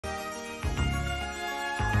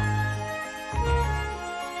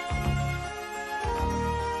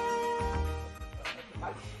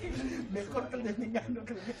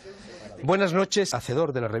Buenas noches,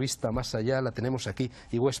 hacedor de la revista Más Allá, la tenemos aquí,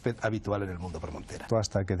 y huésped habitual en el mundo por Montera.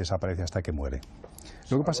 Hasta que desaparece, hasta que muere.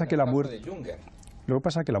 Lo que pasa es que la muerte... Lo que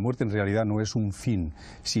pasa es que la muerte en realidad no es un fin,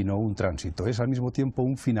 sino un tránsito. Es al mismo tiempo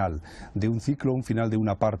un final de un ciclo, un final de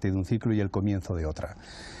una parte de un ciclo y el comienzo de otra.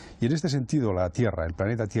 Y en este sentido la Tierra, el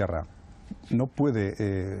planeta Tierra, no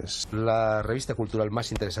puede... La revista cultural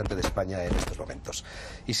más interesante de España en estos momentos.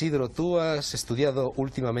 Isidro, tú has estudiado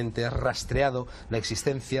últimamente, has rastreado la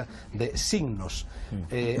existencia de signos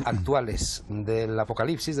actuales del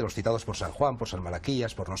Apocalipsis, de los citados por San Juan, por San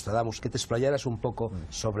Malaquías, por Nostradamus, que te explayaras un poco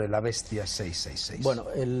sobre la bestia 666. Bueno,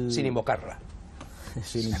 sin invocarla.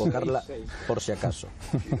 Sin invocarla, por si acaso.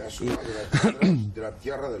 De la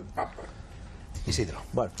tierra del Papa. Isidro.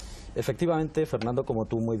 Bueno, efectivamente, Fernando, como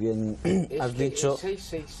tú muy bien has dicho...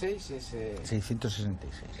 666 es...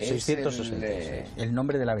 666. 666. El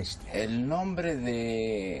nombre de la bestia. El nombre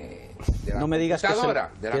de la no me digas que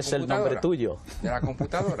es el nombre tuyo. De la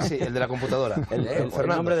computadora. Sí, el de la computadora. El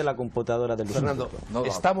nombre de la computadora del Fernando,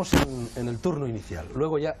 estamos en el turno inicial.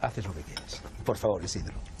 Luego ya haces lo que quieras. Por favor,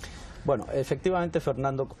 Isidro. Bueno, efectivamente,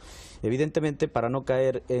 Fernando, evidentemente, para no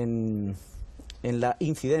caer en la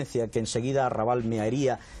incidencia que enseguida Arrabal me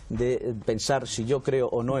haría de pensar si yo creo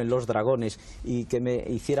o no en los dragones y que me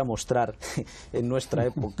hiciera mostrar en nuestra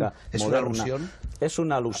época ¿Es moderna. una alusión? Es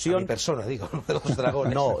una alusión. A mi persona, digo, de los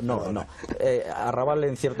dragones. No. Arrabal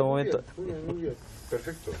en cierto momento... Muy bien.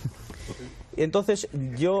 Perfecto. Y entonces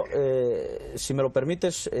yo, si me lo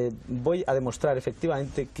permites, voy a demostrar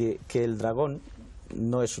efectivamente que el dragón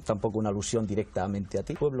no es tampoco una alusión directamente a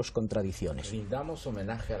ti. Pueblos con tradiciones. Rindamos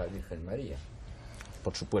homenaje a la Virgen María.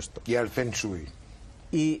 Por supuesto. Y al Feng Shui.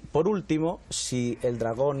 Y por último, si el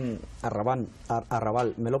dragón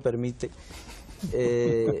Arrabal me lo permite,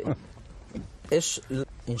 es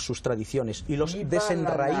en sus tradiciones y los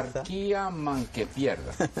desenraiza. La anarquía, man que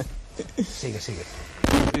pierda. Sigue.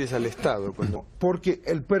 Es al Estado. Porque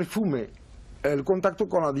el perfume, el contacto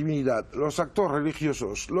con la divinidad, los actos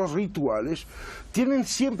religiosos, los rituales, tienen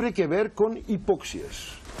siempre que ver con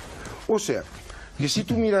hipoxias. O sea, que si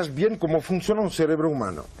tú miras bien cómo funciona un cerebro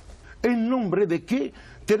humano, ¿en nombre de qué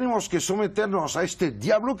tenemos que someternos a este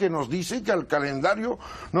diablo que nos dice que el calendario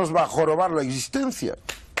nos va a jorobar la existencia?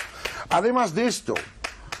 Además de esto,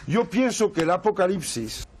 yo pienso que el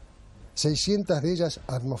Apocalipsis... 600 de ellas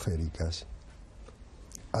atmosféricas.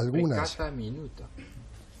 Algunas... Peccata minuta.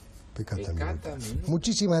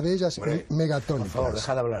 Muchísimas de ellas megatónicas. Por favor,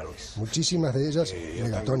 dejad hablar, Luis. Muchísimas de ellas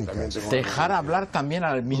megatónicas. Dejar hablar también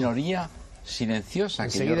a la minoría silenciosa.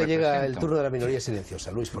 Enseguida llega el turno de la minoría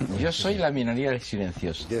silenciosa. Luis, por favor. Yo soy la minoría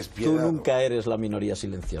silenciosa. Tú nunca eres la minoría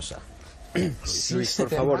silenciosa. Luis, por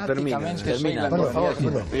favor, termina. Por favor.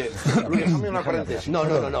 Déjame una paréntesis. No.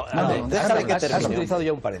 Déjame que termine. Has utilizado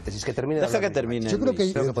ya un paréntesis. Que termine. Deja que termine. Yo creo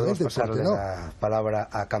que podemos pasarle la palabra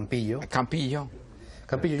a Campillo. Campillo,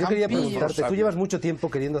 yo quería preguntarte, tú llevas mucho tiempo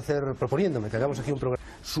proponiéndome que hagamos aquí un programa.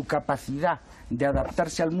 Su capacidad de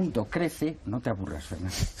adaptarse al mundo crece. No te aburras,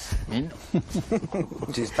 Fernando.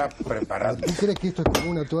 Si está preparado. ¿Tú crees que esto es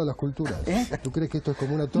común a todas las culturas? ¿Tú crees que esto es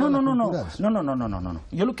común a todas las culturas? No.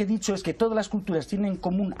 Yo lo que he dicho es que todas las culturas tienen en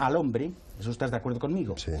común al hombre, ¿eso estás de acuerdo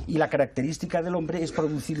conmigo? Sí. Y la característica del hombre es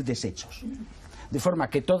producir desechos. De forma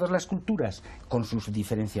que todas las culturas, con sus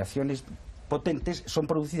diferenciaciones potentes, son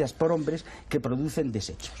producidas por hombres que producen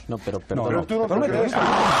desechos. Pero tú no crees.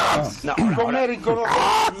 Comer y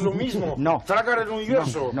conocer lo mismo. Tragar el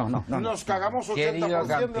universo. No. Nos cagamos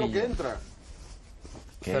 80% de lo que entra.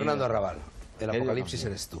 Fernando Arrabal, el Apocalipsis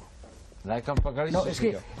eres tú. La Apocalipsis. No, es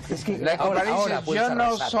que la Apocalipsis yo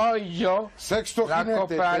no soy yo. Sexto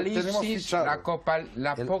jinete, tenemos fichado.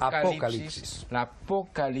 La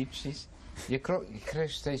Apocalipsis. Yo creo que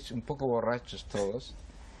estáis un poco borrachos todos.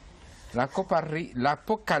 La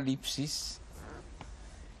Apocalipsis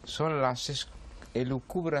son las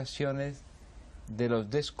elucubraciones de los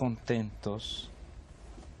descontentos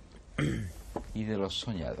y de los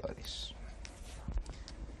soñadores.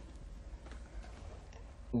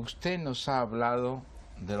 Usted nos ha hablado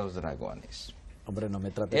de los dragones. Hombre, no me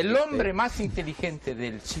trates El hombre más inteligente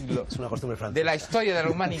del siglo, Es una costumbre francesa. de la historia de la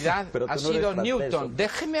humanidad, ha sido Newton.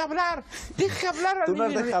 Déjeme hablar, deje hablar a Tú no has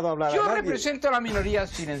minoría. dejado hablar a Yo nadie. represento a la minoría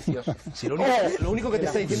silenciosa. Si lo único que te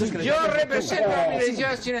está diciendo es que... Yo represento a la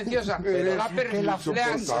minoría silenciosa.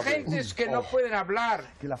 Las gentes que no pueden hablar,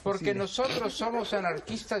 porque nosotros somos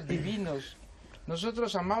anarquistas divinos.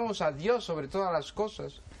 Nosotros amamos a Dios sobre todas las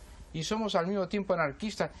cosas y somos al mismo tiempo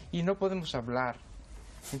anarquistas y no podemos hablar.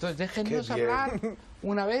 Entonces déjennos hablar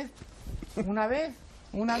una vez.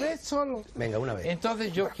 Una vez solo. Venga, una vez.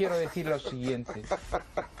 Entonces yo quiero decir lo siguiente.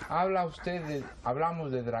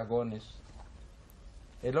 Hablamos de dragones.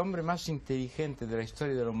 El hombre más inteligente de la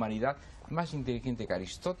historia de la humanidad, más inteligente que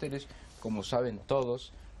Aristóteles, como saben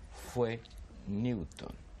todos, fue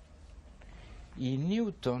Newton. Y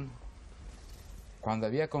Newton, cuando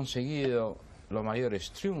había conseguido los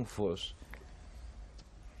mayores triunfos,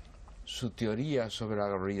 su teoría sobre la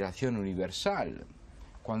gravitación universal,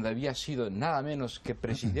 cuando había sido nada menos que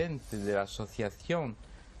presidente de la asociación,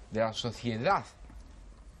 de la Sociedad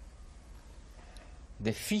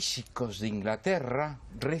de Físicos de Inglaterra,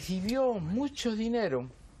 recibió mucho dinero.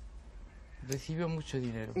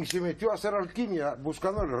 Y se metió a hacer alquimia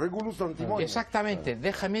buscando el regulus antimonio. Exactamente,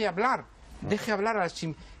 déjame hablar. Deje hablar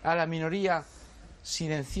a la minoría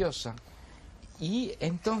silenciosa. Y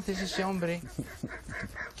entonces ese hombre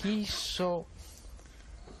quiso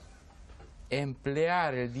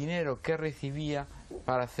emplear el dinero que recibía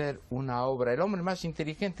para hacer una obra. El hombre más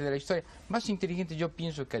inteligente de la historia, más inteligente yo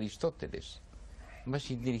pienso que Aristóteles, más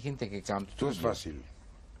inteligente que Kant. Esto es fácil.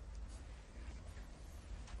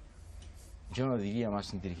 Yo no diría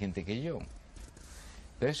más inteligente que yo.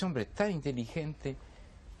 Pero ese hombre tan inteligente,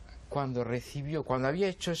 cuando había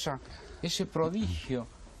hecho ese prodigio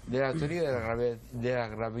de la teoría de la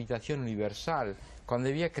gravitación universal, cuando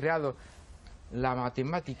había creado la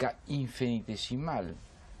matemática infinitesimal,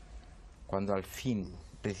 cuando al fin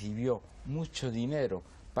recibió mucho dinero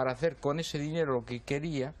para hacer con ese dinero lo que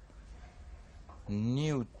quería,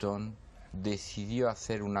 Newton decidió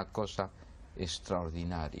hacer una cosa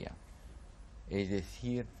extraordinaria, es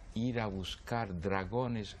decir, ir a buscar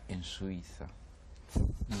dragones en Suiza.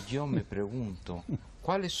 Y yo me pregunto,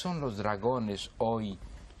 ¿cuáles son los dragones hoy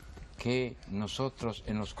que nosotros,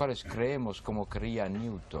 en los cuales creemos como creía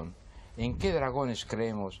Newton? ¿En qué dragones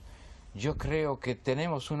creemos? Yo creo que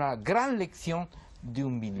tenemos una gran lección de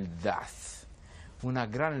humildad, una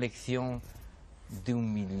gran lección de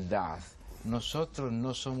humildad. Nosotros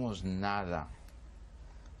no somos nada,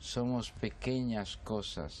 somos pequeñas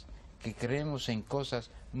cosas, que creemos en cosas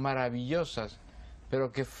maravillosas,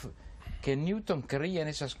 pero que Newton creía en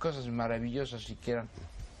esas cosas maravillosas y que eran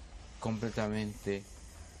completamente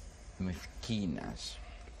mezquinas.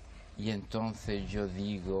 Y entonces yo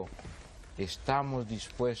digo, estamos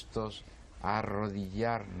dispuestos a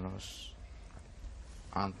arrodillarnos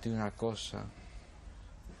ante una cosa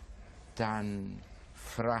tan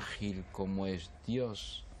frágil como es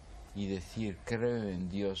Dios y decir, creo en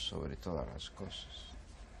Dios sobre todas las cosas.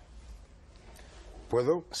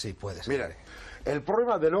 ¿Puedo? Sí, puedes. Mira, el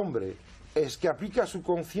problema del hombre es que aplica su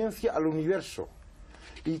conciencia al universo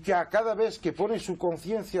y que a cada vez que pone su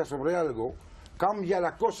conciencia sobre algo, cambia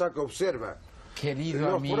la cosa que observa.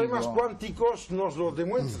 Querido amigo, los problemas cuánticos nos lo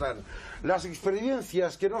demuestran. Las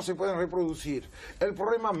experiencias que no se pueden reproducir. El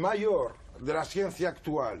problema mayor de la ciencia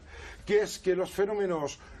actual, que es que los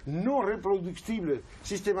fenómenos no reproducibles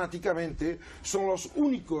sistemáticamente son los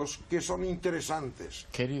únicos que son interesantes.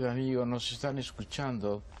 Querido amigo, nos están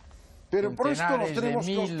escuchando. Pero por esto nos tenemos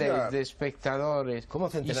que miles hostiar. de espectadores. ¿Cómo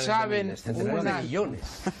y centenares saben de miles? Centenares de millones.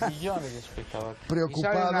 Millones de espectadores.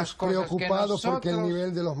 Preocupados porque el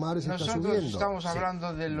nivel de los mares está subiendo. Nosotros estamos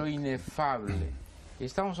hablando de lo inefable.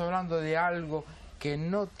 Estamos hablando de algo que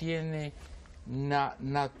no tiene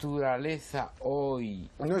naturaleza hoy.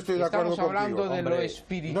 No estoy de acuerdo Estamos hablando contigo, de hombre. lo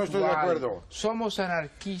espiritual. No estoy de acuerdo. Somos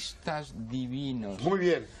anarquistas divinos. Muy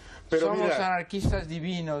bien. Pero somos mira, anarquistas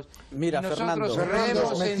divinos. Mira, y nosotros Fernando,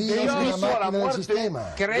 creemos en metidos Dios. en la máquina la del muerte.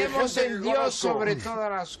 sistema. Creemos de gente en que Dios conozco. sobre todas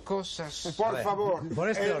las cosas. por favor, por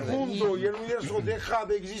este el orden. mundo y el universo deja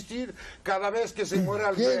de existir cada vez que se muere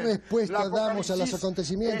alguien. ¿Qué respuesta La damos a los apocalipsis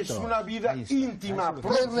acontecimientos? Es una vida íntima, ¿Qué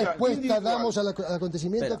propia, respuesta individual. damos al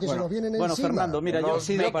acontecimiento que se nos vienen bueno, encima? Fernando, mira, yo Los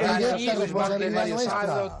Isidro, para esta mecanismos responsabilidad del nuestra.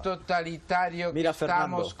 Estado totalitario Mira, que Fernando.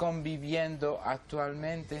 estamos conviviendo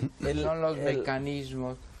actualmente son los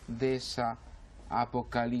mecanismos de esa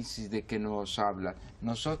apocalipsis de que nos habla.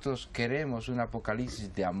 Nosotros queremos un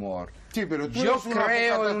apocalipsis de amor. Sí, pero tú Yo eres un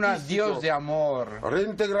creo en un apocalíptico. Dios de amor.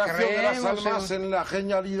 Reintegración de las Creemos almas en la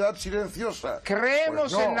genialidad silenciosa.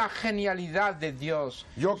 Creemos Pues no. en la genialidad de Dios.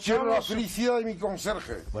 Yo quiero la Somos felicidad de mi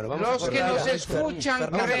conserje. Bueno, vamos los a que cortar. nos escuchan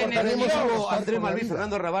creen en cortaremos Dios. algo. Andrés Malví,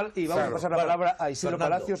 Fernando Arrabal y vamos a pasar la palabra a Isidro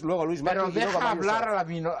Fernando. Palacios, luego a Luis Márquez Pero y luego deja a Mario hablar Sá.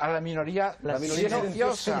 a la minoría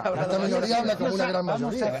silenciosa. Esta minoría habla como una gran Vamos a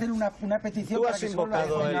mayoría. hacer una petición Tú para has que solo la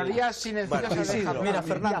invocado La el- minoría silenciosa Bueno, deja Isidro, hablar Mira,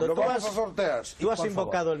 Fernando, Lo tú vamos a has, sortear. tú has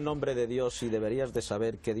invocado el nombre de Dios y deberías de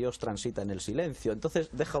saber que Dios transita en el silencio. Entonces,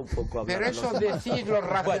 deja un poco hablar. Pero eso decís los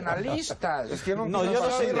racionalistas. Es que no, yo no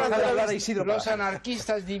soy racionalista. Los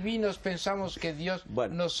anarquistas divinos pensamos que Dios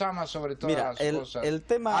nos ama sobre todas las cosas. El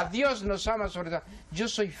tema... A Dios nos ama sobre todas. Yo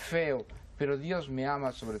soy feo, pero Dios me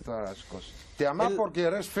ama sobre todas las cosas. Te ama porque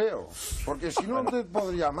eres feo, porque si no te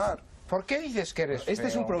podría amar. ¿Por qué dices que eres feo? Este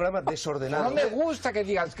es un programa desordenado. No me gusta que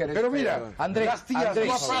digas que eres Pero feo. mira, André, las tías André,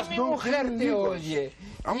 guapas si mi no mujer tienen te hijos. oye,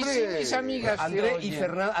 Hombre, y si mis amigas André te y oyen.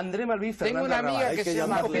 Fernando, André Malví y Fernando Tengo una amiga Arrabal. que se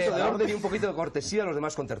llama un poquito de Bea. orden y un poquito de cortesía a los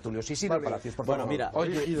demás contertulios. Isidro Palacios, por favor. Bueno, mira,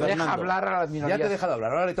 Oye, Fernando, deja hablar a las Ya minorías. te he dejado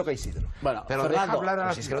hablar, ahora le toca a Isidro. Bueno, Pero Fernando, deja hablar a Pues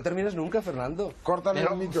las si es que no terminas nunca, Fernando. Córtale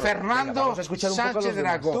Pero el micro. Fernando Venga, vamos a escuchar un poco a los Sánchez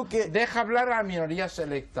demás. Dragó, Tú que- deja hablar a la minoría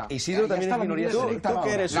selecta. Isidro también es minoría selecta. tú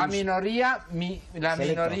que eres La un... minoría, la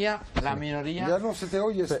Ya minoría. no se te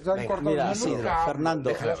oye, se te han Venga, cortado mira, el micro. Isidro, Nunca hablo. Fernando,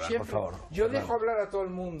 déjale Yo hablar, siempre- por favor. Yo dejo hablar a todo el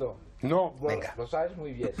mundo. No, Bueno, Venga. lo sabes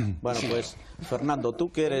muy bien. Bueno, pues, Fernando,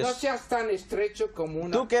 tú que No eres... seas tan estrecho como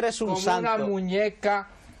una, Tú que eres un como santo. una muñeca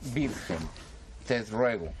virgen. Te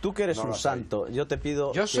ruego. Tú que eres un santo, yo te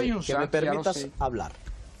pido Yo soy un que me santo, ya lo permitas sé. hablar.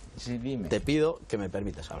 Sí, dime. Te pido que me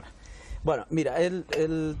permitas hablar. Bueno, mira, el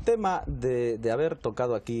tema de haber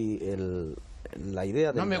tocado aquí la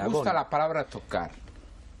idea del No me dragón. gusta la palabra tocar.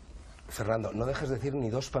 Fernando, no dejes de decir ni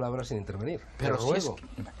dos palabras sin intervenir. Pero te si es ruego.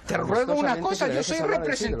 te ruego una Amistosamente cosa, que le yo dejes soy hablar a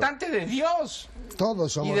representante de Dios.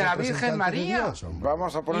 Todos somos Y de la Virgen representantes María. de Dios, hombre.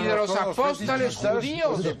 vamos a poner Y de los apóstoles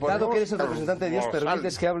judíos. Dado que eres el representante de Dios,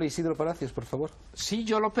 ¿permites que hable Isidro Palacios, por favor? Sí,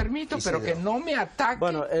 yo lo permito, Isidro. pero que no me ataque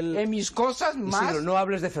Bueno, en mis cosas más. Isidro, no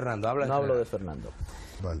hables de Fernando, habla No en hablo de general. Fernando.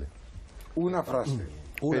 Vale. una frase.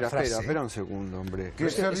 Una frase. Espera un segundo, hombre. ¿Qué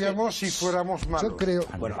seríamos si fuéramos malos? Yo creo,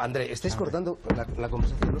 Bueno, André, estáis cortando la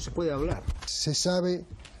conversación, no se puede hablar. se sabe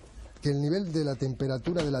que el nivel de la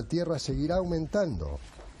temperatura de la Tierra seguirá aumentando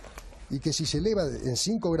y que si se eleva en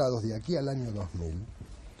 5 grados de aquí al año 2000,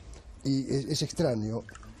 y es extraño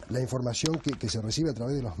la información que se recibe a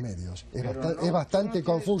través de los medios, es bastante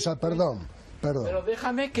confusa, perdón. Pero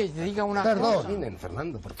déjame que diga una Perdón. cosa. Terminen,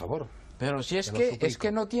 Fernando, por favor. Pero si es Te lo que,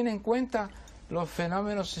 suplico. no tiene en cuenta los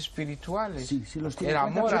fenómenos espirituales. Sí, sí los tiene El en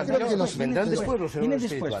cuenta. amor a Yo creo Dios. que los Vendrán después los Viene fenómenos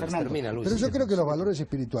después, espirituales. Fernando. Termina, Luis. Pero yo creo que los valores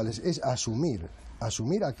espirituales es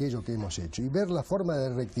asumir aquello que hemos hecho y ver la forma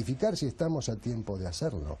de rectificar si estamos a tiempo de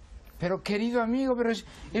hacerlo. Pero querido amigo, pero es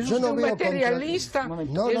Yo usted no un veo materialista, No, es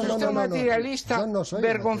no, usted no, un no, materialista yo no soy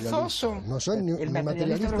vergonzoso. materialista. No soy ni El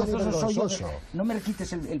materialista ni soy yo. vergonzoso. No me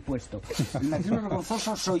quites el puesto. El materialista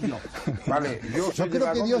vergonzoso soy yo. Vale, yo Yo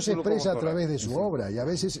creo que Dios se expresa a través de su obra y a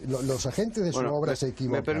veces los agentes de su Bueno, obra se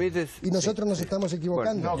equivocan. ¿me permites? Y nosotros nos estamos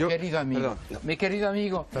equivocando. No, querido amigo, mi querido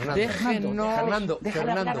amigo, déjenos... Fernando,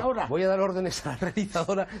 déjale hablar ahora. voy a dar órdenes a la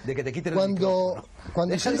realizadora de que te quiten el micrófono.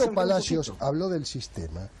 Cuando Déjale Isidro hablar un Palacios poquito. habló del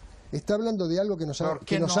sistema, está hablando de algo que nos ha, ¿Por qué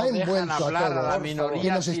que nos no ha dejan envuelto a hablar a la todos, minoría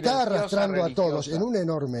que nos está silenciosa arrastrando a todos religiosa? en un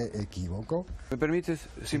enorme equívoco. ¿Me permites?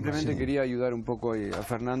 Simplemente quería ayudar un poco a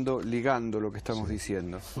Fernando ligando lo que estamos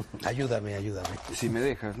diciendo. Ayúdame. Si me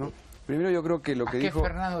dejas, ¿no? Primero yo creo que lo ¿A que qué dijo...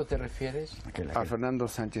 Fernando te refieres? A Fernando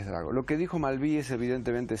Sánchez Drago. Lo que dijo Malví es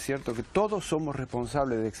evidentemente cierto, que todos somos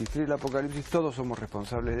responsables de existir el apocalipsis, todos somos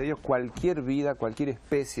responsables de ello. Cualquier vida, cualquier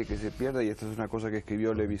especie que se pierda, y esta es una cosa que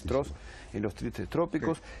escribió Levi-Strauss en Los Tristes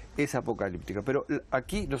Trópicos, es apocalíptica. Pero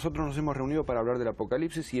aquí nosotros nos hemos reunido para hablar del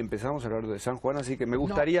apocalipsis y empezamos a hablar de San Juan, así que me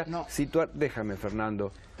gustaría no. situar... Déjame,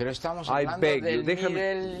 Fernando. Pero estamos I hablando beg you, del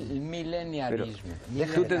déjame- mileniarismo.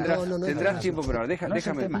 Tú tendrás, No, no, tendrás no, tiempo para hablar.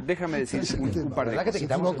 Déjame decir un par de ¿Verdad que te cosas.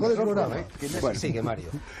 quitamos equivocó el del micrófono, programa. Bueno, sigue, Mario.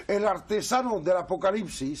 El artesano del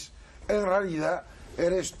apocalipsis, en realidad,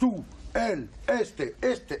 eres tú, él,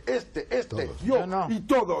 este, yo no. y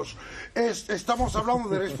todos. Estamos hablando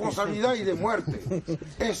de responsabilidad y de muerte.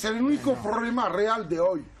 Es el único problema real de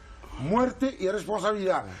hoy. Muerte y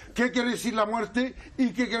responsabilidad. ¿Qué quiere decir la muerte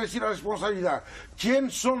y qué quiere decir la responsabilidad? ¿Quién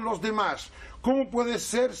son los demás? ¿Cómo puede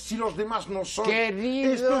ser si los demás no son?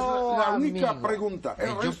 Querido Esta es la única amigo, pregunta. El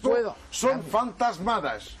yo resto puedo. son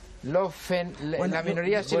fantasmadas. La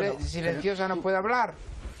minoría silenciosa no puede hablar.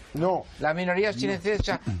 No. La minoría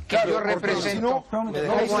silenciosa que Claro, yo porque represento si no, me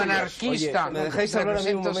dejáis como hablar. anarquista, Oye, ¿me dejáis hablar a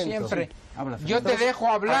mí un represento momento? siempre. Habla, Yo te dejo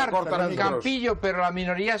hablar, corta el Campillo, pero la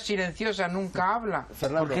minoría silenciosa nunca habla.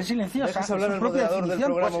 Fernando, Porque es silenciosa. ¿dejas hablar es al su propia moderador del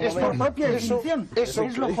definición, programa pues, un es por momento? propia definición. eso.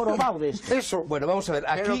 Es lo jorobado de esto. Eso. Bueno, vamos a ver,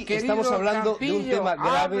 Pero, aquí querido estamos hablando de un Campillo, tema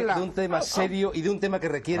grave, habla. de un tema serio y de un tema que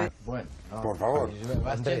requiere... Bueno, Por favor.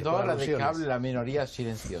 va André, siendo por hora de que alusiones. hable la minoría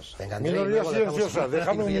silenciosa. Venga, André, Minoría luego dejamos silenciosa, a la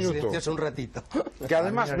déjame un minoría minuto. silenciosa un ratito. Que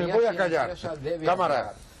además La me minoría voy a callar. silenciosa debe Cámara,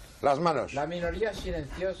 hablar. las manos. La minoría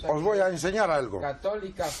silenciosa, Os voy a enseñar algo.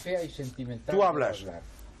 católica, fea y sentimental. Tú debe hablas. hablar.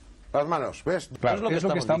 Las manos, ¿ves? Claro, es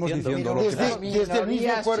lo que estamos diciendo. Desde el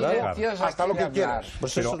mismo cuerpo hasta lo que quieras.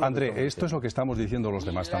 Pero, André, esto es lo que estamos diciendo los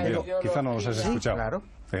demás también. Quizá no nos has escuchado. Claro.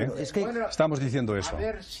 Es que estamos diciendo eso.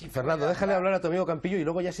 Fernando, déjale hablar a tu amigo Campillo y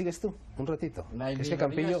luego ya sigues tú, un ratito. Es que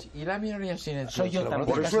Campillo... Y la minoría silenciosa. soy yo también.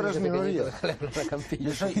 Por eso eres minoría.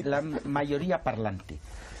 Yo soy la mayoría parlante.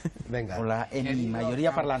 Venga. O la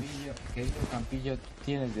mayoría parlante. Querido Campillo,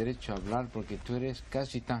 tienes derecho a hablar porque tú eres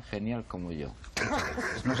casi tan genial como yo.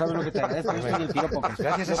 No sabes lo que te agradezco. Estoy el piropo.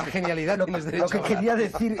 Gracias a esa genialidad no tienes derecho. Lo que quería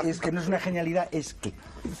decir es que no es una genialidad, es que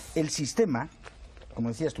el sistema, como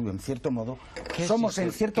decías tú, en cierto modo, somos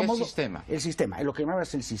en cierto modo... sistema? El sistema, lo que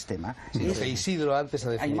llamabas el sistema. Sí, lo que Isidro antes ha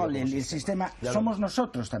definido. El sistema somos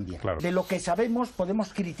nosotros también. Claro. De lo que sabemos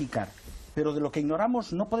podemos criticar, pero de lo que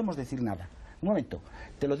ignoramos no podemos decir nada. Un momento,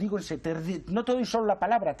 te lo digo, no te doy solo la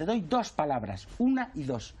palabra, te doy dos palabras, una y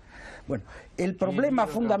dos. Bueno, el problema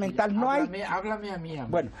fundamental no hay... Háblame a mí.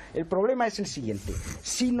 Bueno, el problema es el siguiente.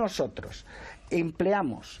 Si nosotros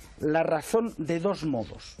empleamos la razón de dos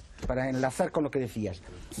modos, para enlazar con lo que decías,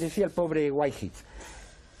 decía el pobre Whitehead,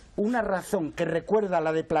 una razón que recuerda a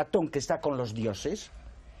la de Platón, que está con los dioses,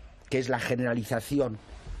 que es la generalización,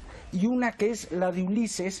 y una que es la de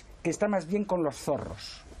Ulises, que está más bien con los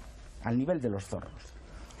zorros, al nivel de los zorros.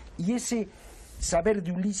 Y ese saber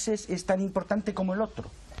de Ulises es tan importante como el otro,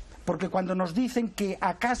 porque cuando nos dicen que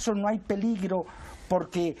acaso no hay peligro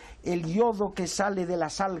porque el yodo que sale de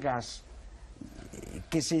las algas,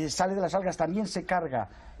 también se carga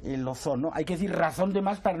el ozono, hay que decir razón de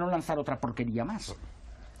más para no lanzar otra porquería más.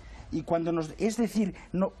 Y cuando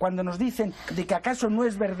cuando nos dicen de que acaso no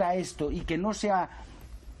es verdad esto y que no sea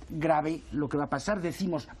grave lo que va a pasar,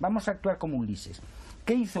 decimos, vamos a actuar como Ulises.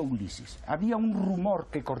 ¿Qué hizo Ulises? Había un rumor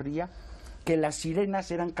que corría que las sirenas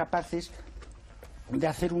eran capaces de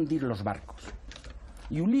hacer hundir los barcos.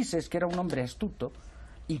 Y Ulises, que era un hombre astuto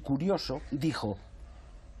y curioso, dijo,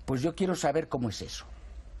 pues yo quiero saber cómo es eso.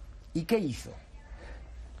 ¿Y qué hizo?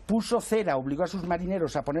 Puso cera, obligó a sus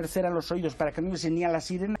marineros a poner cera en los oídos para que no oyesen ni a la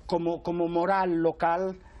sirena, como moral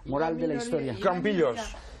local, moral de la historia. Campillos,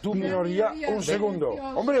 tu minoría, un segundo.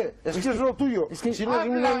 Hombre, es que es lo tuyo. Es que si no es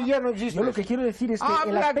minoría no existe. Yo lo que quiero decir es que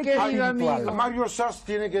el aspecto espiritual... Mario Sass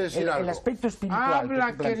tiene que decir algo. El aspecto espiritual que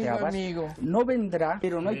tú planteabas no vendrá,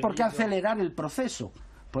 pero no hay por qué acelerar el proceso.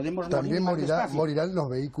 Podemos también morirán los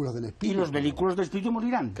vehículos del espíritu. Y los vehículos del espíritu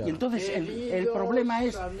morirán. Claro. Y entonces el problema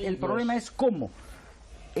es cómo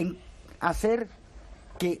hacer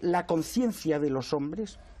que la conciencia de los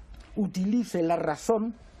hombres utilice la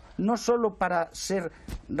razón no solo para ser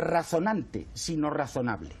razonante, sino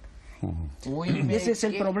razonable. Y ese es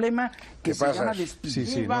el problema que se llama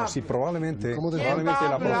despilfarro. Sí, probablemente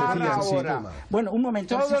la profecía en sí. Bueno, un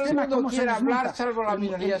momento. Todo el mundo quiere hablar, salvo la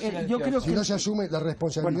minoría silenciosa. Yo creo que si no se asume la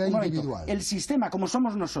responsabilidad individual. El sistema, como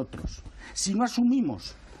somos nosotros, si no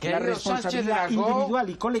asumimos la responsabilidad individual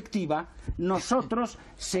y colectiva, nosotros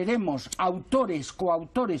seremos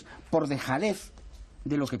coautores por dejadez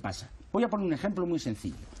de lo que pasa. Voy a poner un ejemplo muy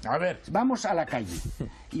sencillo. A ver. Vamos a la calle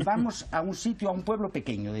y vamos a un sitio, a un pueblo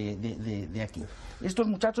pequeño de aquí. Estos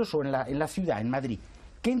muchachos, o en la ciudad, en Madrid,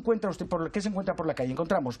 ¿qué encuentra usted qué se encuentra por la calle?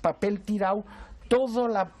 Encontramos papel tirado, toda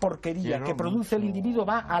la porquería que produce el individuo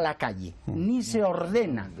va a la calle, ni se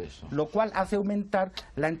ordena, lo cual hace aumentar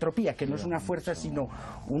la entropía, que no es una fuerza sino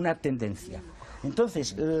una tendencia.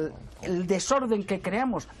 Entonces, el desorden que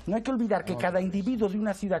creamos, no hay que olvidar que cada individuo de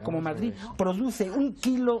una ciudad como Madrid produce 1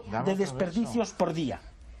 kilo de desperdicios por día.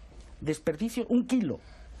 Desperdicio, 1 kilo.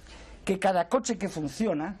 Que cada coche que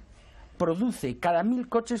funciona cada 1000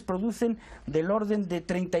 coches producen del orden de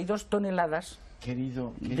 32 toneladas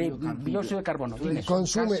de dióxido de carbono.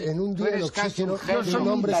 Consume en un día el oxígeno que un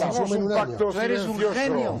hombre consume en un año. Tú eres un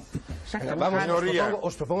genio. Vamos,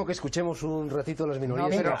 os propongo que escuchemos un ratito a las minorías.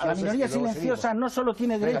 Pero la minoría silenciosa no solo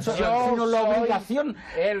tiene derecho, sino la obligación.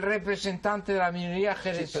 El representante de la minoría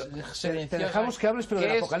silenciosa. Te dejamos que hables, pero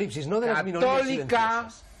del Apocalipsis, no de las minorías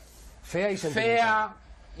silenciosas. Fea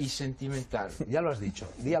y sentimental. Ya lo has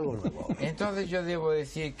dicho, di algo nuevo. Entonces yo debo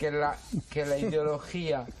decir que la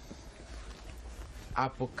ideología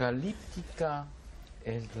apocalíptica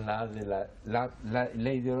es la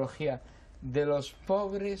ideología de los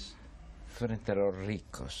pobres frente a los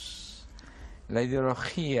ricos, la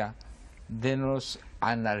ideología de los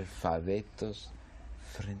analfabetos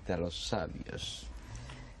frente a los sabios,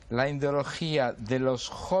 la ideología de los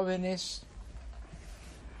jóvenes,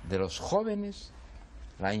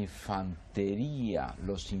 la infantería,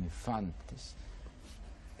 los infantes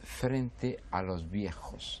frente a los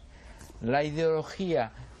viejos, la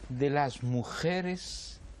ideología de las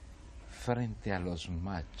mujeres frente a los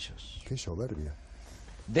machos. ¡Qué soberbia!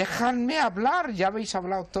 Déjame hablar, ya habéis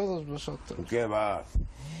hablado todos vosotros. ¿Qué va?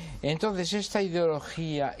 Entonces esta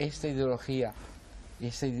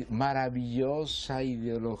maravillosa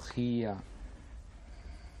ideología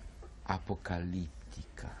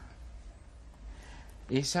apocalíptica,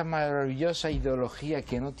 esa maravillosa ideología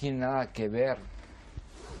que no tiene nada que ver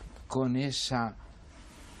con esa...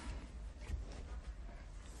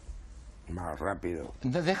 Más rápido.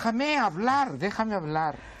 Déjame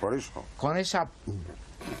hablar. Por eso. Con esa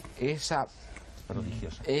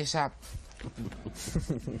Prodigiosa. esa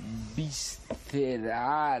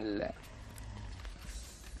visceral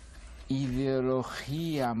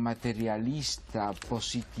ideología materialista,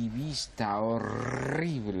 positivista,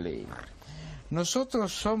 horrible.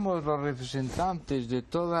 Nosotros somos los representantes de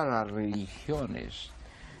todas las religiones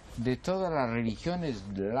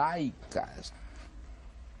laicas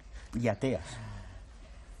Y ateas.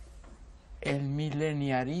 El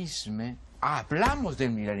mileniarismo. Hablamos del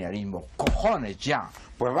mileniarismo, cojones, ya.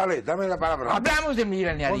 Pues vale, dame la palabra. Hablamos del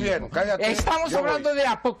mileniarismo. Muy bien, cállate. Estamos Yo hablando voy. de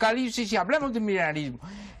apocalipsis y hablamos del mileniarismo.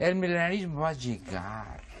 El mileniarismo va a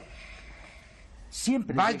llegar.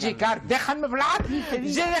 Siempre Va a llega. llegar. Déjame hablar. Se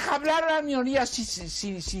deja hablar a la minoría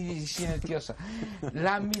silenciosa.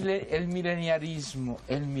 El mileniarismo.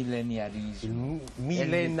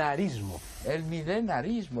 Milenarismo. El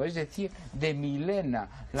milenarismo, es decir, de Milena,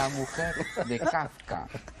 la mujer de Kafka.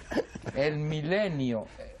 El milenio.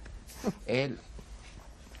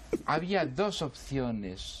 Había dos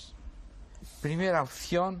opciones. Primera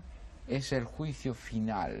opción es el juicio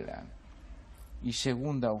final. Y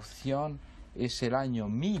segunda opción es el año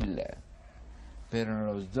 1000. Pero en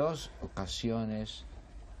las dos ocasiones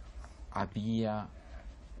había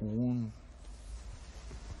un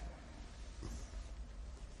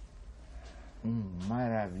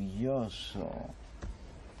maravilloso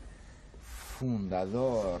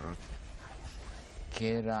fundador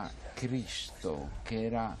que era Cristo, que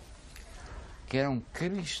era un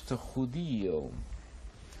Cristo judío.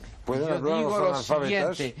 ¿Pueden Yo hablar digo los lo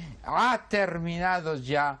analfabetas? siguiente: ha terminado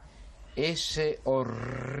ya ese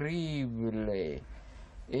horrible,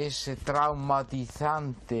 ese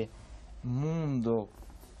traumatizante mundo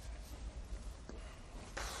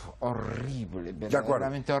horrible,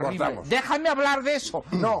 verdaderamente horrible. cortamos. Déjame hablar de eso.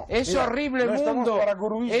 No, ese mira, horrible no estamos mundo, para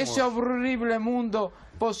guruismos. ese horrible mundo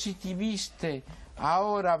positivista.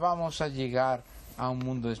 Ahora vamos a llegar a un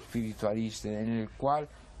mundo espiritualista en el cual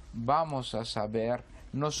vamos a saber,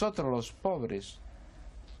 nosotros los pobres,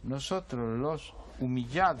 nosotros los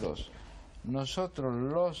humillados, nosotros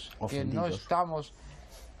los que no estamos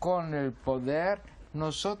con el poder,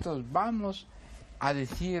 nosotros vamos a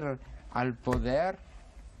decir al poder,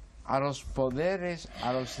 a los poderes,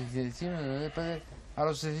 a los excesivos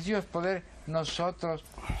poderes, nosotros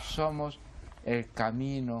somos el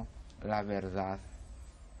camino, la verdad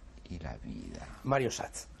y la vida. Mario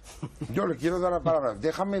Satz. Yo le quiero dar la palabra.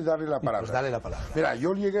 Déjame darle la palabra. Pues dale la palabra. Mira,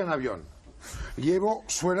 yo llegué en avión. Llevo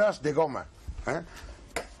suelas de goma.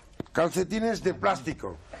 Calcetines de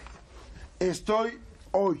plástico. Estoy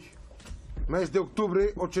hoy, mes de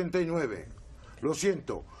octubre 89. Lo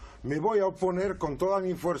siento. Me voy a oponer con toda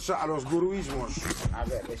mi fuerza a los guruismos. A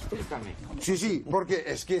ver, explícame. Sí, porque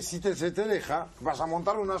es que si se te deja, vas a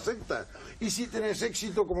montar una secta. Y si tienes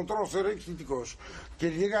éxito, como todos los seres éxitos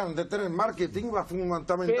que llegan de tener marketing, va a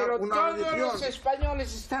fundamentar Pero una todos religión. los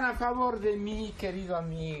españoles están a favor de mí, querido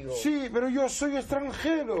amigo. Sí, pero yo soy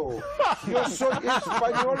extranjero. Yo soy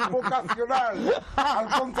español vocacional.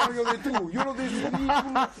 Al contrario de tú. Yo no decidí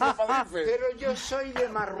uno que padece. Pero yo soy de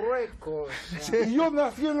Marruecos. Y yo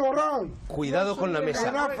nací en Orán, Cuidado con la en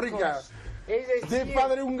mesa. África. Es De decir,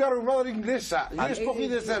 padre húngaro y madre inglesa. Yo escogí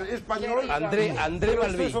de ser español. André Pero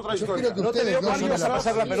Balbí. esto es otra Yo historia. creo que No te ustedes veo, dos Mario, son a la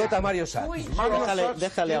pasar la mayoría. pelota a Mario Satz. Mario Déjale- Satz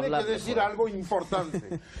déjale tiene hablar, que por decir favor. algo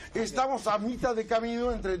importante. Estamos a mitad de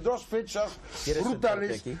camino entre dos fechas ¿Quieres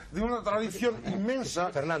brutales sentarte aquí? de una tradición inmensa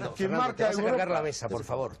Fernando, que Fernando, te marca vas a cargar Europa. la mesa, por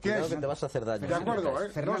favor. ¿Qué Cuidado es? que te vas a hacer daño. De acuerdo,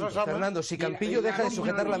 ¿eh? No se sabe. Fernando, si Campillo deja de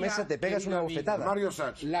sujetar la mesa, te pegas una bofetada. Mario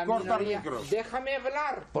Satz, la corta minoría. micros. Déjame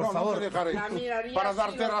hablar. Por No, favor. no te dejaré. La minoría Para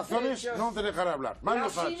darte silenciosa. razones, no te dejaré hablar. Mario La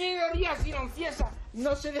Satz. minoría silenciosa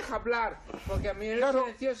no se deja hablar, porque la minoría Claro.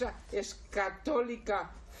 silenciosa es católica,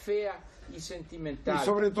 fea y sentimental. Y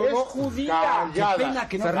sobre todo, es judía. callada. Qué pena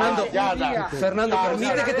que no Fernando, callada. Fernando, No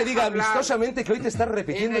permite se que te deja diga hablar. amistosamente que hoy te estás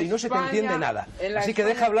repitiendo En y no se te España, entiende nada. en la Así que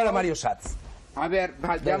España deja hablar a no- Mario Satz. A ver, Venga,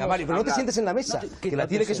 vayamos Mario, pero no te a hablar. sientes en la mesa, que la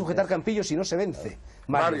tiene que sujetar Campillo si no se vence.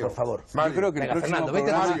 Mario, por favor. Mario, Yo creo que el Venga, próximo Fernando,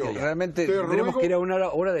 vete al programa sitio ya. realmente Te tendremos ruego- que ir a una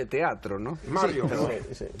hora de teatro, ¿no? Mario,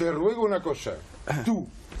 te ruego una cosa. Tú,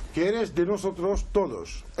 que eres de nosotros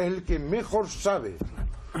todos, el que mejor sabe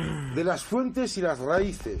de las fuentes y las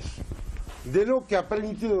raíces de lo que ha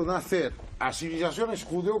permitido nacer a civilizaciones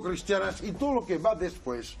judeocristianas y todo lo que va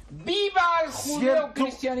después. ¡Viva el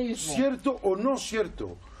judeocristianismo! ¿Cierto o no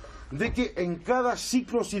cierto? De que en cada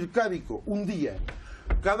ciclo circádico, un día,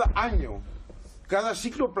 cada año, cada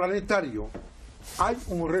ciclo planetario, hay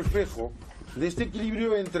un reflejo de este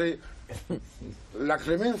equilibrio entre la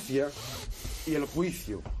clemencia y el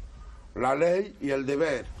juicio, la ley y el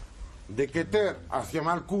deber. De Keter hacia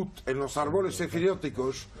Malkut en los árboles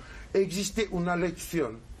sefirióticos existe una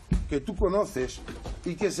lección que tú conoces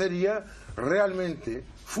y que sería realmente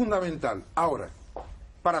fundamental ahora,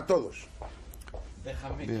 para todos.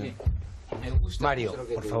 Déjame que me gusta. Mario,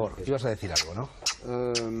 por favor, ibas a decir algo, ¿no?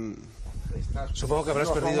 Supongo que habrás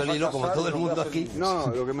perdido el hilo como todo el mundo aquí. No,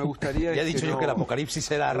 lo que me gustaría ya he dicho yo que el apocalipsis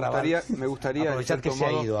era Arrabal. Me gustaría aprovechar que se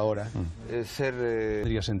ha ido ahora.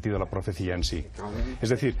 Tendría sentido la profecía en sí. Es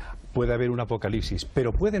decir, puede haber un apocalipsis,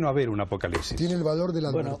 pero puede no haber un apocalipsis. Tiene el valor de la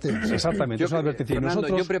advertencia. Exactamente, es una advertencia. Fernando,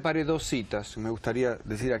 yo preparé 2 citas, me gustaría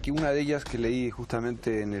decir aquí. Una de ellas que leí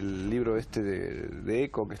justamente en el libro este de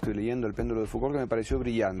Eco, que estoy leyendo, El péndulo de Foucault, que me pareció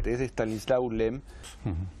brillante. Es de Stanislaw Lem.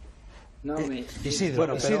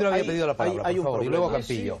 Isidro, Isidro había pedido la palabra, por favor, y luego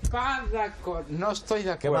Campillo. No estoy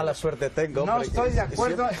de acuerdo. Qué mala suerte tengo. No estoy de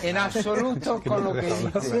acuerdo en absoluto con lo que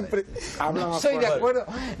dices. No estoy de acuerdo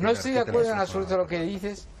en absoluto con lo que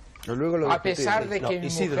dices. A pesar de que mi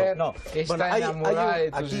mujer está enamorada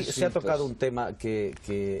de tus aquí escritos. se ha tocado un tema que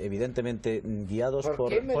evidentemente, guiados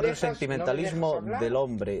por el sentimentalismo del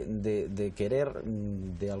hombre, de querer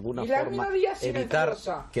de alguna forma evitar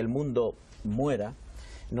que el mundo muera,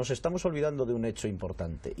 nos estamos olvidando de un hecho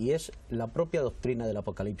importante, y es la propia doctrina del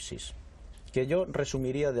apocalipsis, que yo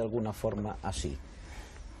resumiría de alguna forma así.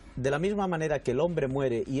 De la misma manera que el hombre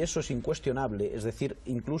muere, y eso es incuestionable, es decir,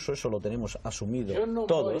 incluso eso lo tenemos asumido yo no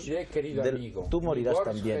todos, moriré, querido amigo. Tú morirás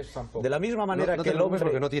también. De la misma manera no que el hombre...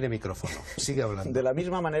 porque no tiene micrófono. Sigue hablando. De la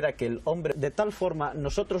misma manera que el hombre... De tal forma,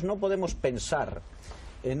 nosotros no podemos pensar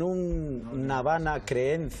en una vana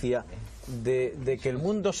creencia de que el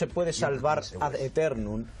mundo se puede salvar ad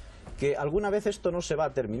eternum, que alguna vez esto no se va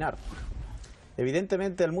a terminar.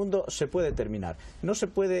 Evidentemente el mundo se puede terminar. No se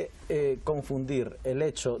puede confundir el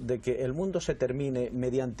hecho de que el mundo se termine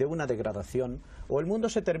mediante una degradación, o el mundo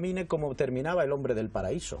se termine como terminaba el hombre del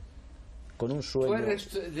paraíso, con un sueño. Tú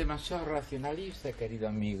eres demasiado racionalista, querido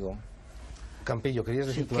amigo. Campillo, querías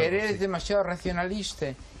decir tú que algo, eres sí. demasiado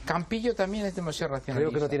racionalista. Campillo también es demasiado racionalista.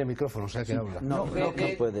 Creo que no tiene micrófono, o sea que habla. No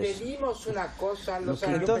puedes. Pedimos una cosa, los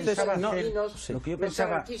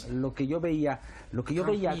lo que yo veía,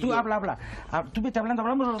 tú habla, tú vete hablando,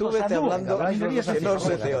 hablamos los dos. Tú vete hablando, que no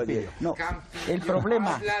se te oye. No, el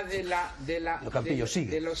problema... Habla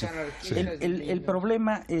de los anarquistas. El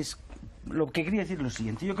problema es... Lo que quería decir es lo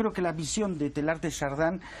siguiente. Yo creo que la visión de Teilhard de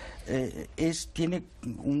Chardin tiene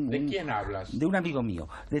 ¿De quién hablas? De un amigo mío.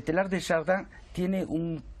 De Teilhard de Chardin tiene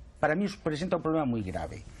para mí presenta un problema muy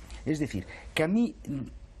grave. Es decir, que a mí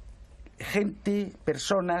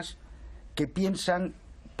personas que piensan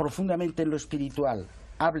profundamente en lo espiritual,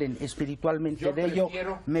 hablen espiritualmente de ello,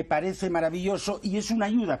 me parece maravilloso y es una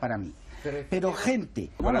ayuda para mí. Pero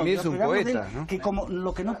gente, para mí es un poeta, ¿no? Que como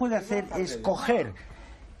lo que no puede hacer es coger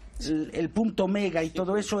el punto mega y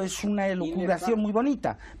todo eso, es una elucubración muy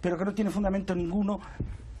bonita, pero que no tiene fundamento ninguno.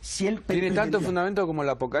 Si él tiene tanto fundamento como el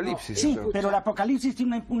apocalipsis. Sí, pero el apocalipsis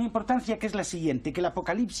tiene una importancia que es la siguiente, que el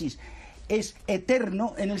apocalipsis es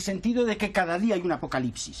eterno en el sentido de que cada día hay un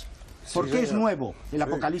apocalipsis. ¿Por qué es nuevo el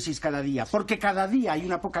apocalipsis cada día? Porque cada día hay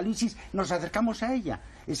un apocalipsis, nos acercamos a ella.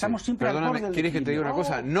 Estamos siempre al borde del ¿Quieres que te diga una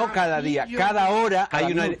cosa? No cada día, cada hora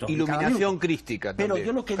hay una iluminación crística. Pero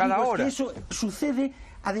yo lo que digo es que eso sucede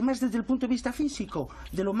además desde el punto de vista físico,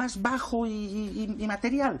 de lo más bajo y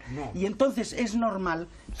material. Y entonces es normal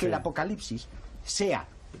que el Apocalipsis sea,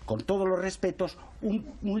 con todos los respetos,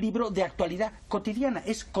 un libro de actualidad cotidiana.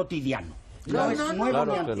 Es cotidiano. No es nuevo,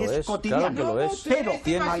 claro ni es cotidiano. Claro que lo es. Pero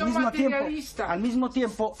al mismo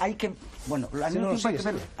tiempo hay que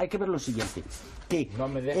hay que ver lo siguiente, que no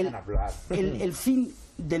me dejan hablar. El fin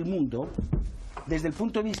del mundo, desde el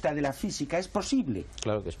punto de vista de la física, es posible.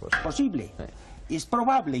 Claro que es posible. Posible. Es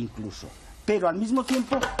probable incluso, pero al mismo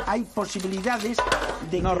tiempo hay posibilidades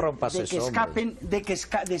de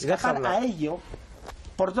escapar a ello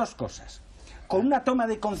por dos cosas: con una toma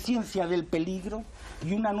de conciencia del peligro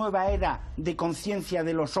y una nueva era de conciencia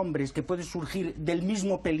de los hombres que puede surgir del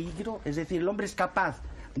mismo peligro, es decir, el hombre es capaz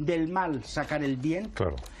del mal sacar el bien.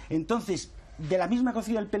 Claro. Entonces, de la misma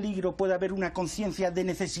conciencia del peligro puede haber una conciencia de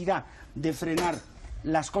necesidad de frenar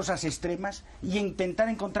las cosas extremas y intentar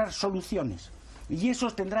encontrar soluciones. Y eso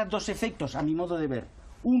tendrá dos efectos, a mi modo de ver.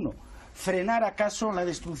 Uno, frenar acaso la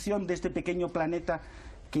destrucción de este pequeño planeta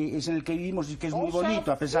que es en el que vivimos y que es muy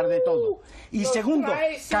bonito a pesar de todo. Y segundo,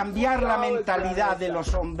 cambiar la mentalidad de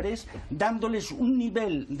los hombres, dándoles un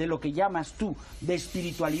nivel de lo que llamas tú de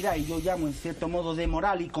espiritualidad, y yo llamo en cierto modo de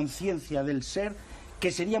moral y conciencia del ser,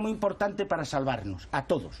 que sería muy importante para salvarnos, a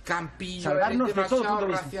todos. Campillo, salvarnos es de todo demasiado punto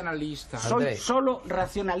de vista. racionalista. Soy solo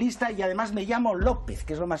racionalista y además me llamo López,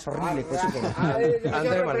 que es lo más horrible que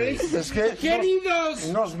es que queridos,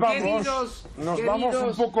 nos vamos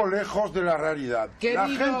un poco lejos de la realidad. La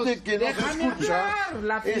gente que nos escucha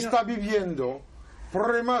está viviendo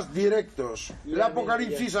problemas directos. El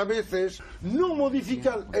apocalipsis a veces no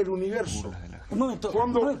modifica el universo. Un momento.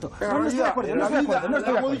 No estoy de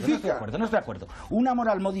acuerdo. Una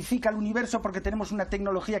moral modifica el universo porque tenemos una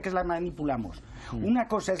tecnología que es la manipulamos. Una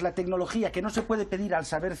cosa es la tecnología que no se puede pedir al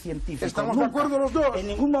saber científico. ¿Estamos de acuerdo los dos? En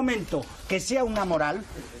ningún momento que sea una moral.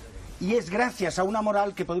 Y es gracias a una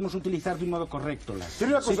moral que podemos utilizar de un modo correcto.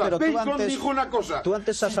 Pero Bacon dijo una cosa. Tú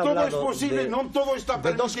antes has si todo es hablado posible, no todo está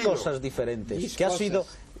permitido. De dos cosas diferentes, que ha sido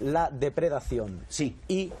la depredación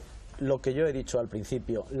y lo que yo he dicho al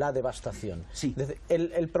principio, la devastación. Sí.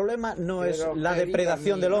 El problema no es la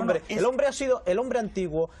depredación del hombre. El hombre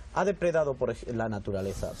antiguo ha depredado por la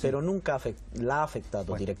naturaleza, pero nunca la ha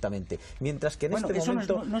afectado directamente. Mientras que en este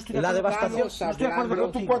momento la devastación... No estoy de acuerdo, pero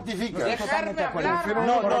tú cuantificas. Dejarme hablar.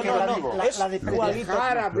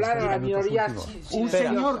 Dejar hablar a la minoría.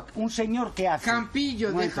 Un señor que hace...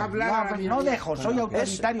 Campillo, deja hablar a la minoría. No dejo, soy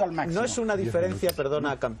autoritario al máximo. No es una diferencia,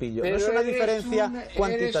 perdona Campillo, no es una diferencia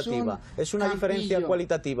cuantitativa. Es una diferencia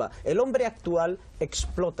cualitativa. El hombre actual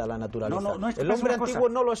explota la naturaleza. El hombre antiguo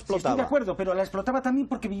no lo explotaba. Estoy de acuerdo, pero la explotaba también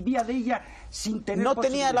porque vivía de ella sin tener... No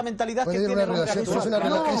tenía la mentalidad que tiene el hombre actual.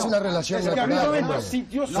 Es una relación natural.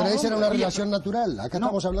 Pero esa era una relación natural. Acá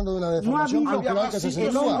estamos hablando de una deformación cultural que se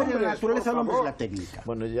el hombre, la naturaleza del hombre es la técnica.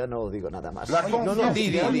 Bueno, ya no digo nada más. Ya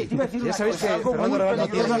sabéis que Fernando Arrabal no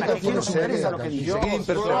tiene lo que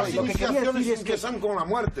quería decir es que son con la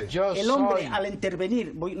muerte. El hombre, al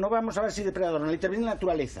intervenir, no vamos a ver si depredador, al intervenir en la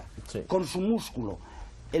naturaleza, con su músculo,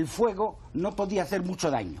 el fuego no podía hacer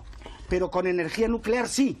mucho daño, pero con energía nuclear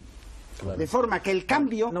sí. Claro. De forma que el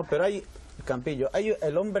cambio... No, pero hay, Campillo,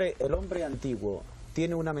 el hombre antiguo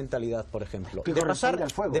tiene una mentalidad, por ejemplo,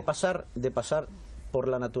 de pasar por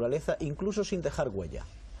la naturaleza incluso sin dejar huella.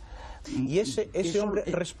 Y ese hombre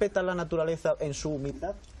respeta la naturaleza en su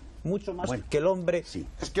humildad mucho más que el hombre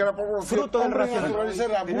es que la fruto del racionalismo.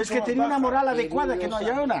 Pero es que tenía una moral adecuada que no hay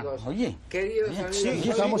ahora. Oye, queridos amigos,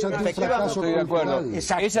 estamos ante un fracaso cultural.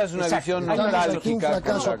 Esa es una visión nostálgica.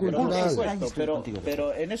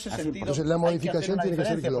 Pero en ese sentido entonces la modificación tiene que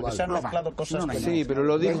ser global. Se han mezclado cosas. Sí, pero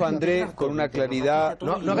lo dijo Andrés con una claridad.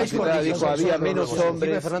 No hagáis dijo había menos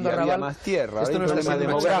hombres y había más tierra. Esto no es una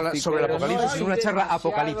charla sobre el apocalipsis, es una charla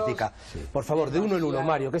apocalíptica. Por favor, de uno en uno,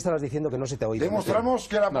 Mario, ¿qué estabas diciendo que no se te ha oído? Demostramos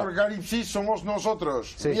que la apocalipsis somos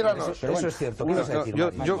nosotros. Míranos. Pero eso es cierto. ¿Qué ibas a decir,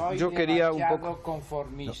 yo quería un poco...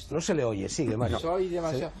 conformista. No se le oye, sigue, Mario. Soy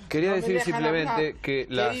demasiado... Quería decir simplemente que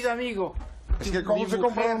Querido amigo... Es que como se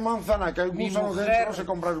compra una manzana, que hay gusanos dentro, se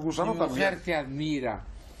compra el gusano también. Mi mujer te admira,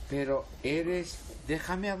 pero eres...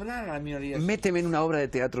 Déjame hablar a la minoría. Méteme en una obra de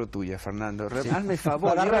teatro tuya, Fernando. Hazme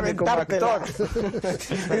favor, para llévame como actor.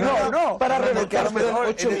 Para reventarme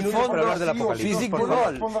 8 minutos para hablar del apocalipsis.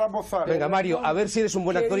 Venga, Mario, a ver si eres un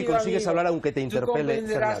buen actor y consigues hablar aunque te interpele. Tú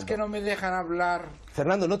comprenderás que no me dejan hablar.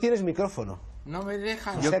 Fernando, no tienes micrófono. No me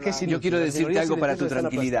dejan Yo hablar. quiero decirte algo para tu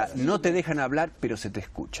tranquilidad. No te dejan hablar, pero se te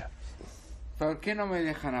escucha. ¿Por qué no me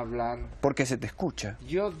dejan hablar? Porque se te escucha.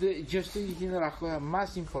 Yo estoy diciendo las cosas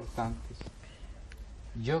más importantes.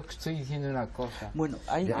 Yo estoy diciendo una cosa. Bueno,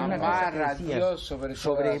 hay una amar cosa a Dios sobre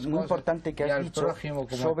muy importante que has dicho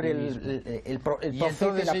sobre el profeta y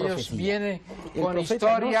la profecía. Vienen el con profeta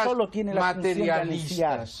historias no solo tiene la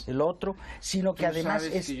materialistas, el otro, sino que además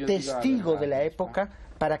es testigo de la época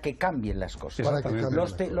para que cambien las cosas.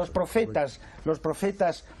 Los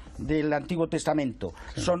profetas del Antiguo Testamento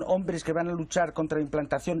son hombres que van a luchar contra la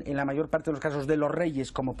implantación, en la mayor parte de los casos, de los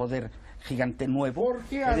reyes como poder gigante nuevo. ¿Por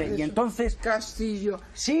qué haces y entonces Castillo?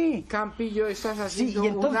 Sí, Campillo, estás haciendo y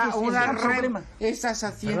entonces estás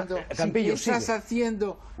haciendo Campillo, estás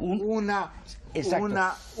haciendo una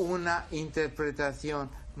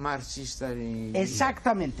interpretación marxista-leninista.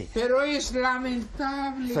 Exactamente. Pero es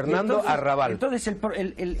lamentable. Fernando Arrabal. Entonces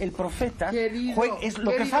el profeta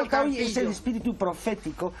lo que falta hoy es el espíritu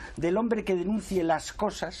profético del hombre que denuncie las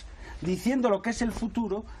cosas diciendo lo que es el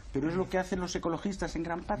futuro, pero es lo que hacen los ecologistas en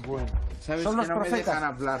gran parte. Bueno, sabes son que los no profetas. Me dejan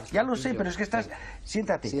hablar, ya lo sé, pero es que estás...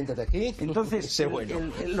 Siéntate aquí. Entonces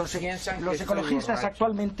los ecologistas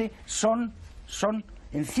actualmente son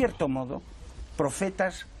en cierto modo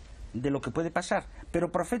profetas de lo que puede pasar,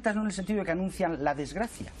 pero profetas no en el sentido de que anuncian la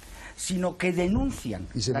desgracia, sino que denuncian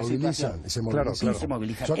y se la movilizan, situación. y se movilizan. Sí, se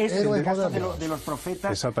movilizan. Son Es héroes el caso modernos. de los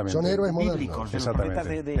profetas Son héroes bíblicos, de los profetas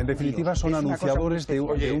En definitiva, son anunciadores de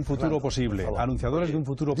un futuro posible, anunciadores de un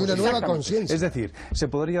futuro de una posible. nueva conciencia. Es decir,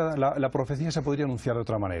 la profecía se podría anunciar de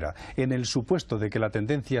otra manera. En el supuesto de que la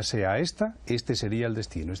tendencia sea esta, este sería el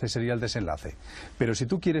destino, este sería el desenlace. Pero si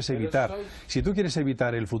tú quieres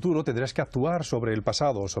evitar el futuro, tendrás que actuar sobre el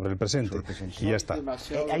pasado, sobre el presente. Y ya está.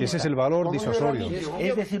 Ese es el valor disuasorio.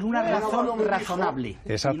 Es decir, una razón razonable.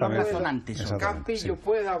 Exactamente. Y no razonante. Campillo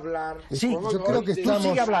puede hablar. Sí, yo creo que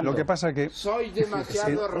estamos... Lo que pasa que soy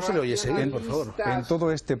demasiado por favor. En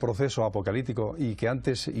todo este proceso apocalíptico, y que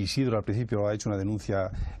antes Isidro al principio ha hecho una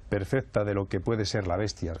denuncia perfecta de lo que puede ser la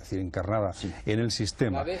bestia, es decir, encarnada en el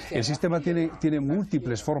sistema. El sistema tiene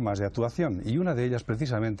múltiples formas de actuación, y una de ellas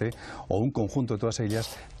precisamente, o un conjunto de todas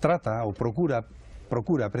ellas, trata o procura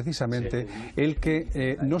precisamente el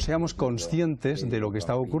que no seamos conscientes de lo que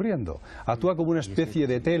está ocurriendo. Actúa como una especie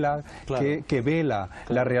de tela que vela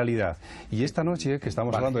la realidad. Y esta noche, que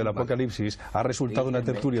estamos hablando del Apocalipsis, ha resultado una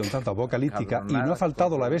tertulia un tanto apocalíptica, y no ha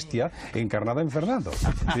faltado la bestia encarnada en Fernando,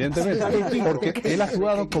 evidentemente, porque él ha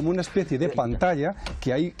actuado como una especie de pantalla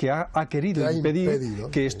que ha querido impedir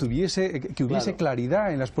que hubiese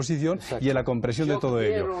claridad en la exposición y en la comprensión de todo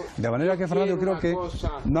ello. De manera que, Fernando, creo que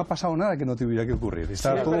no ha pasado nada que no tuviera que ocurrir.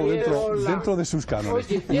 Está todo dentro de sus cánones.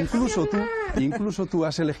 Incluso tú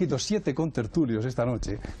has elegido 7 contertulios esta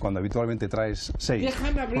noche, cuando habitualmente traes 6.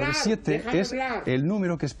 Porque 7 es el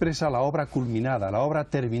número que expresa la obra culminada, la obra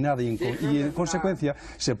terminada, y en consecuencia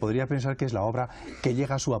se podría pensar que es la obra que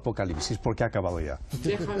llega a su apocalipsis, porque ha acabado ya.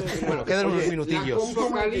 Bueno, quedan unos minutillos.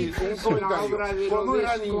 Cuando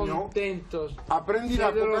era niño, aprendí el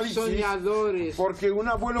Apocalipsis porque un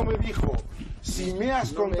abuelo me dijo: si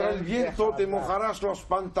meas contra el viento, te mojarás los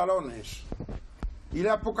pantalones. Y el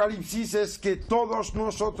Apocalipsis es que todos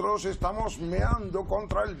nosotros estamos meando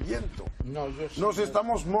contra el viento. Nos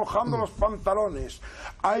estamos mojando los pantalones.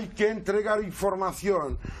 Hay que entregar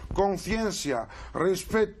información, conciencia,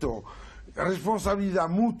 respeto, responsabilidad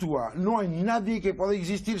mutua. No hay nadie que pueda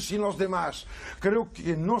existir sin los demás. Creo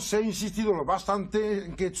que no se ha insistido lo bastante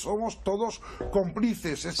en que somos todos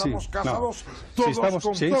cómplices. Estamos casados todos con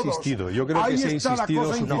todos. Se ha insistido. Yo creo que se ha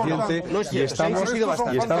insistido suficiente, y estamos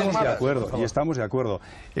de acuerdo.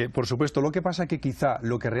 Por supuesto, lo que pasa es que quizá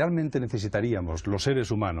lo que realmente necesitaríamos los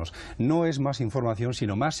seres humanos no es más información,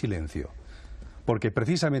 sino más silencio. Porque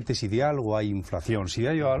precisamente si de algo hay inflación, si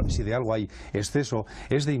de algo hay exceso,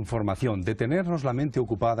 es de información, de tenernos la mente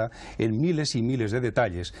ocupada en miles y miles de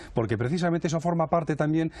detalles, porque precisamente eso forma parte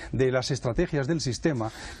también de las estrategias del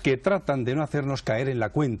sistema, que tratan de no hacernos caer en la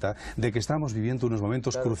cuenta de que estamos viviendo unos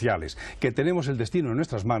momentos cruciales, que tenemos el destino en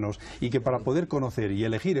nuestras manos, y que para poder conocer y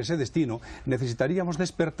elegir ese destino necesitaríamos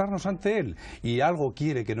despertarnos ante él, y algo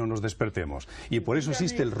quiere que no nos despertemos, y por eso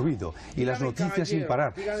existe el ruido y las noticias sin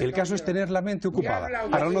parar. El caso es tener la mente ocupada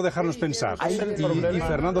para no dejarnos pensar, y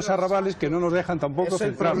Fernando Arrabales que no nos dejan tampoco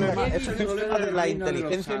centrarnos. La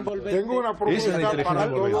inteligencia envolvente. Tengo una propuesta para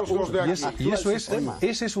todos los de aquí. Y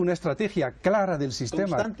esa es una estrategia clara del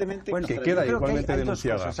sistema que queda igualmente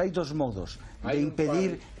denunciada. Hay dos modos de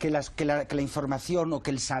impedir que la información, o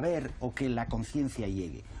que el saber, o que la conciencia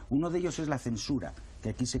llegue. Uno de ellos es la censura,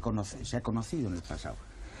 que aquí se ha conocido en el pasado.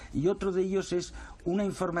 Y otro de ellos es una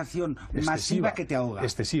información masiva que te ahoga.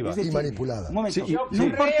 Excesiva. Es decir, y manipulada. Un momento,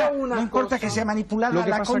 no importa que sea manipulada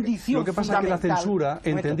la condición. Lo que pasa es que la censura,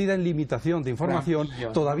 entendida en limitación de información,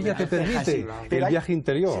 todavía te permite el viaje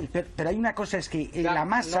interior. Sí, pero hay una cosa, es que la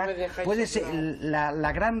masa puede ser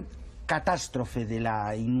la gran catástrofe de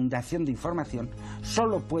la inundación de información,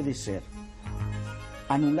 solo puede ser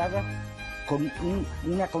anulada con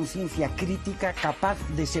una conciencia crítica capaz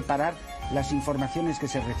de separar las informaciones que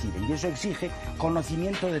se reciben, y eso exige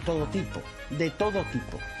conocimiento de todo tipo,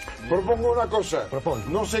 Propongo una cosa.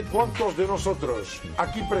 No sé cuántos de nosotros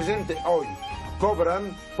aquí presentes hoy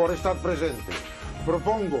cobran por estar presentes.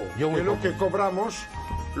 Propongo que lo que cobramos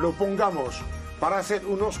lo pongamos para hacer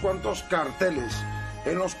unos cuantos carteles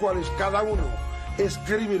en los cuales cada uno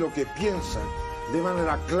escribe lo que piensa de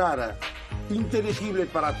manera clara, inteligible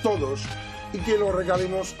para todos, y que lo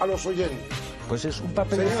regalemos a los oyentes. Pues es un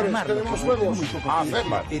papel. Señores, tenemos juegos a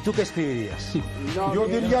hacerlo. ¿Y tú qué escribirías? Yo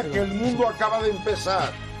diría que el mundo acaba de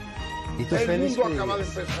empezar. ¿Y tú, el Félix, mundo acaba de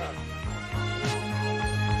empezar.